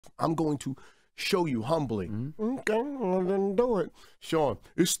I'm going to show you humbly. Okay, well, then do it. Sean,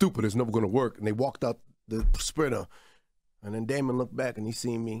 it's stupid. It's never going to work. And they walked out the sprinter. And then Damon looked back and he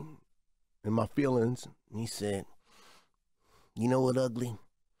seen me and my feelings. And he said, you know what, Ugly?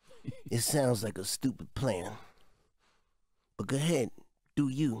 It sounds like a stupid plan. But go ahead, do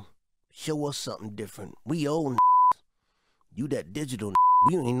you. Show us something different. We old you that digital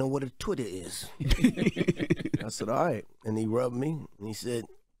we don't even know what a Twitter is. I said, all right. And he rubbed me and he said,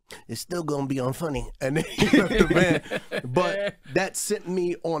 it's still gonna be unfunny. And then he left the van. But that sent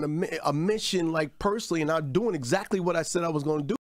me on a mission, like personally, and I'm doing exactly what I said I was gonna do.